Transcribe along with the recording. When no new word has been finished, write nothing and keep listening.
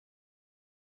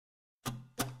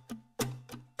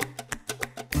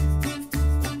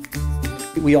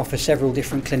We offer several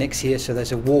different clinics here, so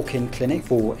there's a walk-in clinic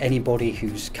for anybody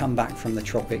who's come back from the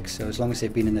tropics, so as long as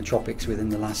they've been in the tropics within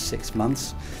the last 6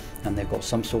 months and they've got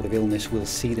some sort of illness, we'll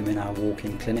see them in our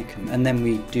walk-in clinic. And then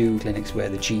we do clinics where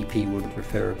the GP would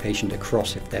refer a patient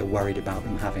across if they're worried about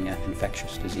them having an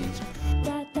infectious disease.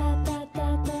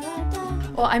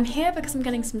 Well, I'm here because I'm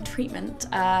getting some treatment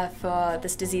for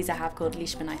this disease I have called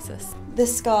leishmaniasis.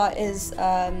 This scar is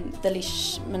the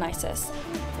leishmaniasis.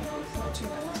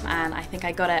 And I think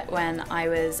I got it when I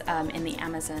was in the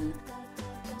Amazon.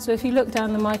 So if you look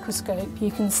down the microscope, you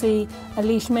can see a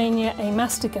Leishmania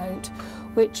amastigote,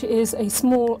 which is a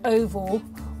small oval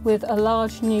with a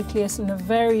large nucleus and a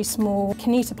very small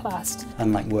kinetoplast.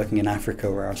 Unlike working in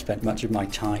Africa, where I've spent much of my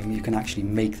time, you can actually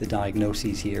make the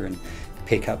diagnoses here and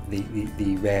pick up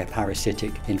the rare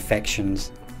parasitic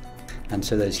infections. And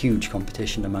so there's huge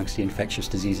competition amongst the infectious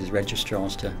diseases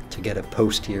registrars to get a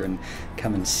post here and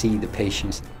come and see the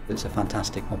patients. It's a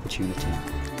fantastic opportunity.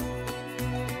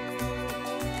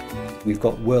 We've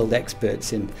got world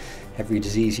experts in every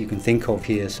disease you can think of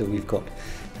here, so we've got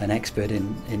an expert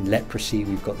in leprosy,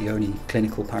 we've got the only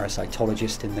clinical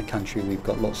parasitologist in the country, we've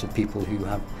got lots of people who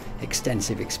have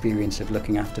extensive experience of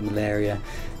looking after malaria,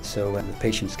 so the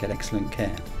patients get excellent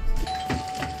care.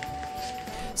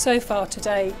 So far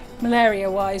today,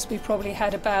 malaria-wise, we've probably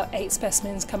had about 8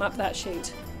 specimens come up that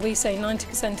chute. We say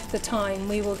 90% of the time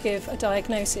we will give a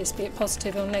diagnosis, be it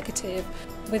positive or negative,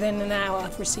 within an hour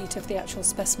of receipt of the actual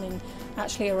specimen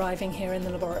actually arriving here in the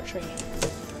laboratory.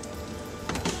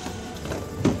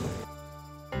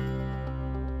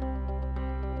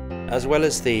 As well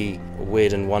as the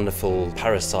weird and wonderful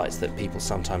parasites that people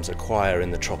sometimes acquire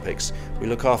in the tropics, we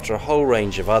look after a whole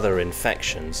range of other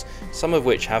infections, some of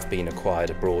which have been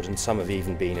acquired abroad and some have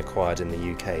even been acquired in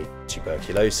the UK.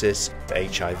 Tuberculosis,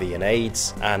 HIV and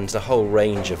AIDS, and a whole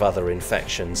range of other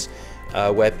infections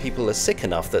where people are sick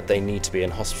enough that they need to be in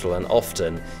hospital, and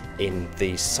often in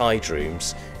these side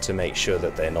rooms to make sure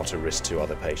that they're not a risk to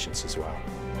other patients as well.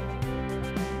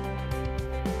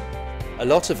 A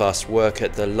lot of us work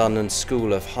at the London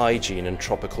School of Hygiene and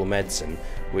Tropical Medicine,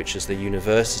 which is the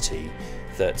university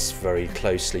that's very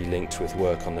closely linked with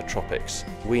work on the tropics.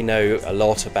 We know a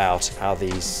lot about how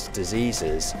these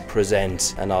diseases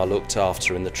present and are looked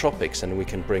after in the tropics, and we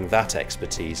can bring that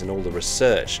expertise and all the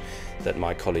research that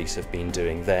my colleagues have been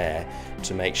doing there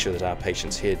to make sure that our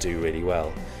patients here do really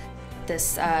well.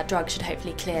 This drug should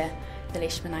hopefully clear the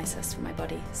leishmaniasis from my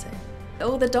body. So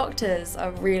all the doctors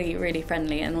are really, really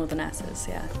friendly, and all the nurses,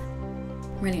 yeah.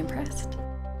 I'm really impressed.